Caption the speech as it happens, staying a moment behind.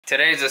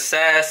Today's a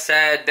sad,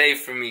 sad day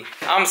for me.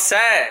 I'm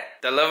sad.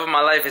 The love of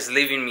my life is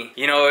leaving me.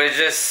 You know,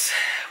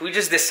 we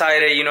just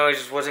decided, you know, it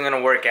just wasn't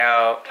gonna work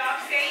out.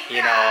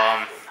 You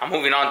know, I'm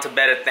moving on to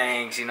better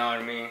things, you know what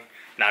I mean?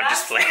 No, I'm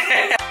just playing.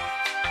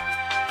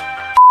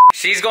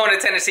 She's going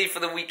to Tennessee for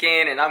the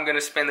weekend, and I'm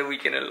gonna spend the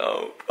weekend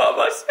alone by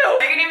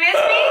myself. Are you gonna miss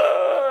me?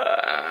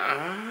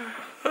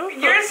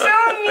 You're so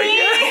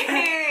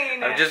mean.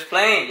 I'm just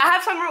playing. I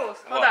have some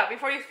rules. Hold up,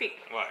 before you speak.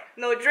 What?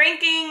 No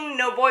drinking,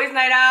 no boys'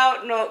 night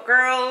out, no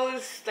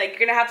girls. Like, you're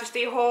gonna have to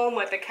stay home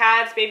with the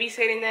cats,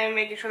 babysitting them,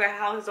 making sure the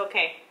house is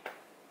okay.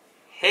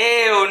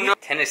 Hell no.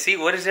 Tennessee?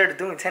 What is there to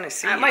do in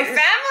Tennessee? My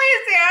family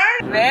is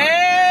there.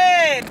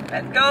 Babe,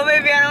 let's go,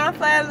 baby. I don't want to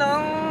fly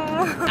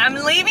alone. I'm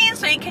leaving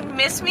so you can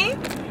miss me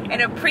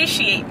and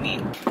appreciate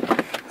me.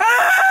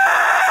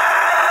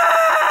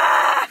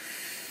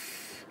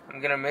 I'm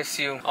gonna miss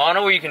you. Oh, I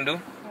know what you can do.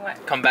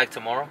 What? Come back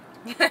tomorrow.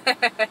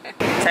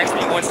 Text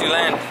me once you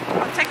land.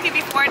 I'll text you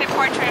before the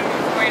port trip,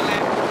 before you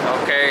land.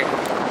 Okay.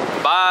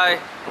 Bye.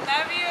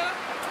 Love you.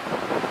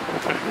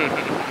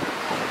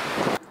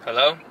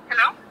 Hello?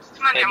 Hello?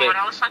 Hey, babe.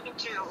 I was talking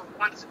to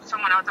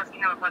someone else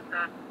asking them about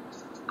the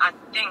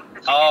thing.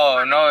 The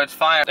Oh, no, it's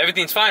fine.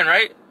 Everything's fine,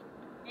 right?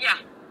 Yeah.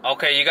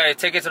 Okay, you got your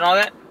tickets and all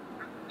that?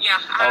 Yeah,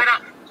 I have it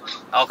on.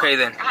 Okay,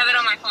 then. I have it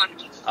on my phone.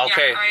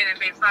 Okay. Yeah, alright then,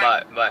 babe.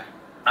 Bye. Bye.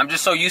 I'm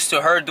just so used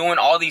to her doing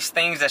all these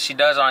things that she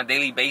does on a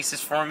daily basis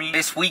for me.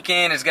 This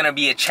weekend is gonna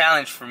be a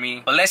challenge for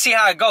me. But let's see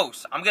how it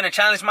goes. I'm gonna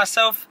challenge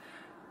myself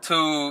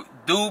to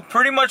do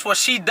pretty much what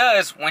she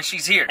does when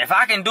she's here. If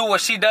I can do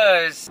what she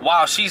does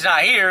while she's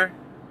not here,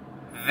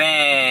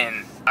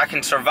 then I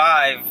can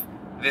survive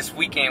this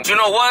weekend. You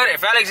know what?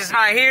 If Alex is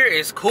not here,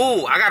 it's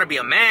cool. I gotta be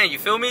a man, you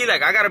feel me?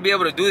 Like, I gotta be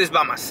able to do this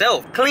by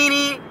myself.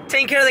 Cleaning,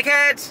 taking care of the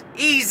cats,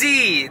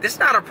 easy. That's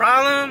not a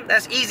problem.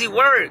 That's easy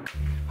work.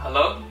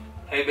 Hello?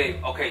 Hey,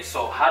 babe. Okay,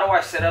 so how do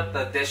I set up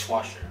the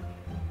dishwasher?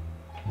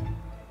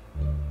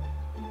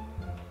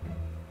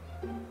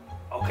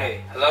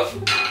 Okay, hello?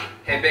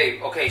 Hey,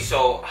 babe. Okay,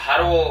 so how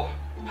do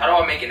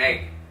I make an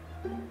egg?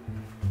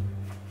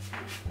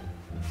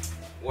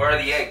 Where are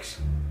the eggs?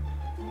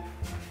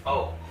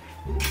 Oh.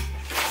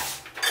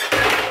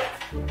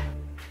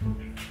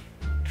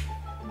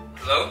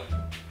 Hello?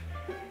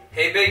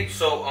 Hey, babe.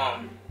 So,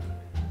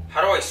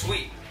 how do I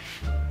sweep?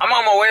 I'm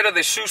on my way to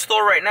the shoe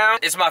store right now.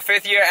 It's my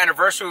 5th year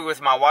anniversary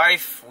with my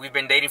wife. We've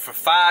been dating for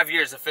 5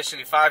 years,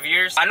 officially 5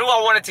 years. I knew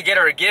I wanted to get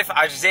her a gift.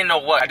 I just didn't know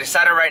what. I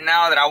decided right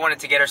now that I wanted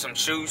to get her some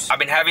shoes. I've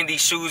been having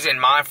these shoes in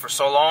mind for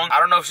so long. I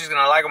don't know if she's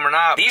gonna like them or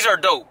not. These are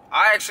dope.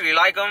 I actually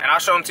like them, and I'll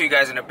show them to you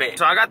guys in a bit.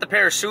 So I got the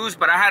pair of shoes,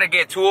 but I had to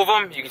get 2 of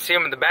them. You can see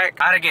them in the back.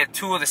 I had to get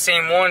 2 of the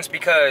same ones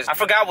because I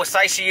forgot what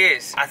size she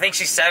is. I think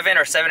she's 7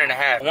 or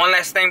 7.5. One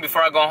last thing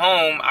before I go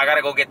home, I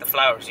gotta go get the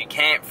flowers. You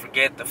can't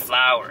forget the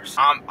flowers.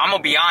 I'm gonna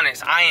be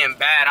honest, I am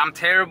bad. I'm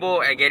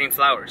terrible at getting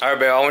flowers. All right,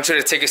 babe, I want you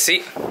to take a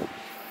seat.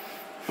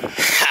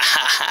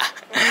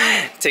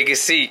 Take a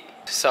seat.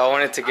 So I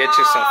wanted to get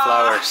you some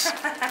flowers.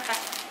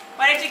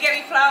 Why did you get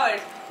me flowers?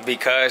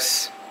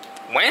 Because,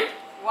 when?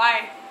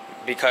 Why?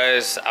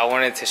 Because I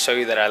wanted to show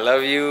you that I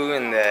love you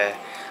and that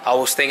I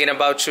was thinking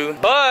about you.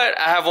 But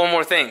I have one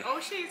more thing. Oh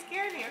shit, you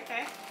scared me,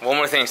 okay. One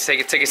more thing,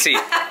 take a seat.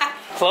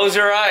 Close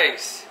your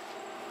eyes.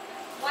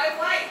 Why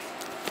white?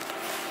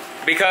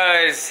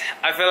 Because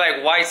I feel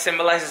like white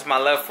symbolizes my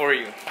love for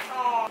you.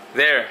 Oh.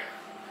 There.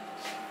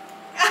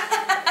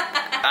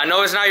 I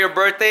know it's not your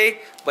birthday,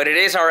 but it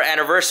is our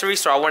anniversary,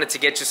 so I wanted to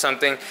get you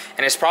something.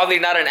 And it's probably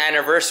not an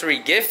anniversary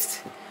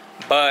gift,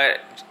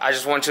 but I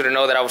just want you to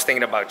know that I was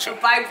thinking about you. A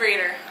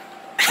vibrator.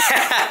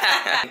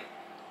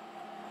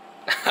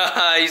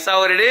 You saw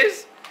what it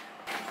is?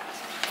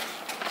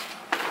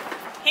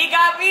 He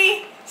got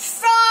me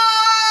socks!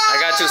 I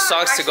got you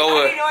socks to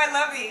go with. I know I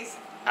love these.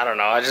 I don't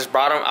know, I just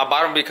brought them. I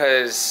bought them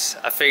because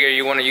I figured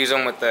you want to use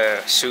them with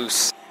the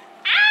shoes.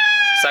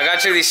 So I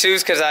got you these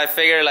shoes because I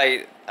figured,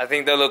 like, I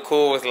think they'll look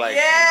cool with like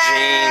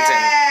jeans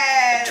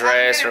and a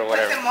dress or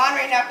whatever. I'm gonna put them on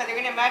right now because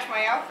they're gonna match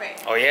my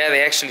outfit. Oh yeah,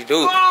 they actually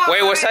do. Oh,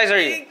 wait, what size are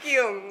you? Thank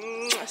you.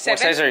 7. What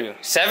size are you?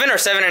 7 or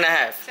 7.5?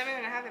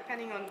 7.5,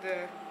 depending on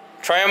the.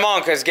 Try them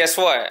on, because guess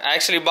what? I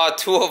actually bought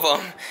 2 of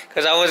them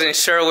because I wasn't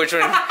sure which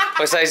one,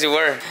 what size you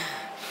were.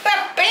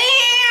 Bam!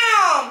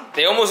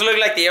 They almost look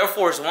like the Air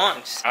Force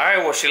Ones. All right,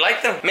 well, she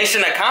liked them.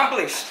 Mission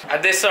accomplished. I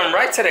did something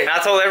right today. And I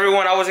told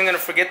everyone I wasn't going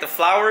to forget the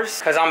flowers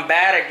because I'm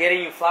bad at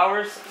getting you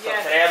flowers. So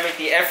today I made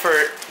the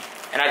effort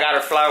and I got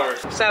her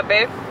flowers. What's up,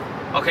 babe?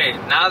 Okay,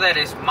 now that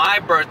it's my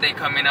birthday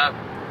coming up,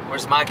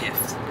 where's my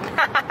gift?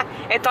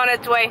 It's on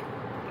its way.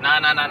 Nah.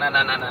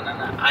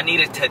 I need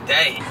it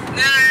today.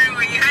 No,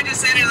 you had to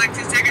say it like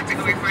 2 seconds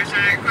ago before I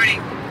started recording.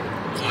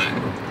 What?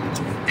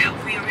 That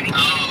we already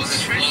well,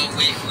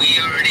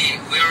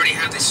 we already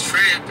have this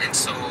trip, and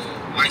so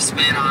why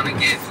spend on a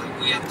gift?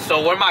 Like,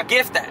 so where my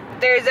gift at?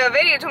 There's a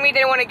video told me you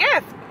didn't want a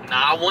gift.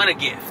 Nah, I want a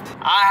gift.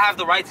 I have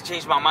the right to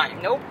change my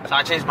mind. Nope. So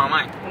I changed my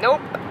mind.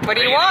 Nope. What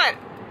do you want?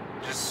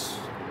 Just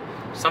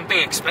something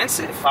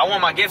expensive. I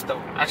want my gift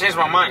though. I changed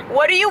my mind.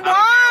 What do you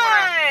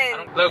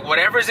want? Look,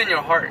 whatever's in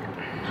your heart.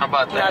 How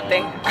about that?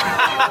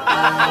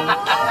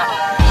 Nothing.